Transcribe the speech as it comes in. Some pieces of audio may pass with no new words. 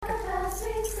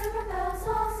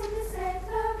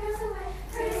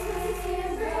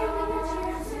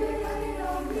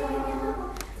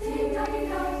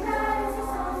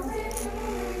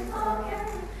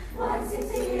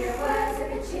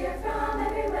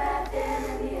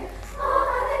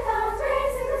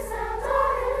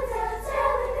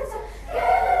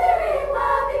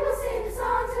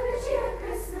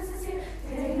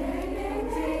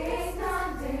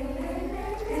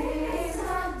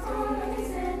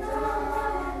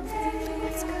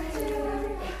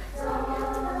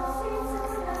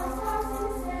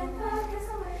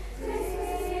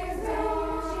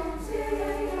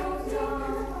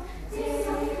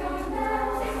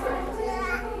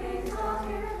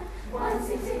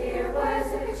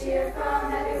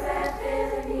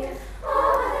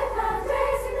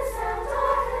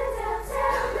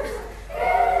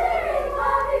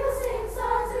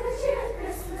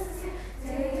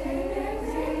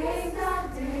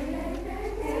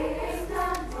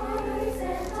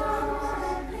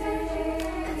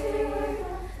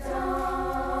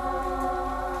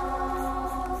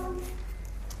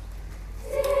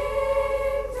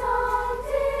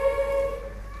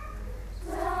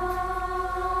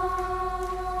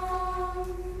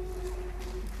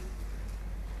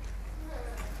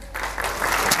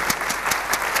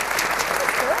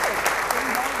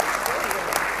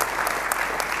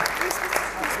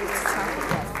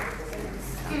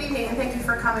thank you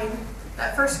for coming.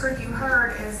 That first group you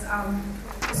heard is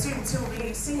the students who will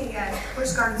be singing at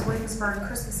Busch Gardens Williamsburg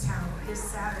Christmas Town this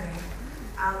Saturday.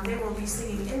 They will be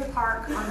singing in the park on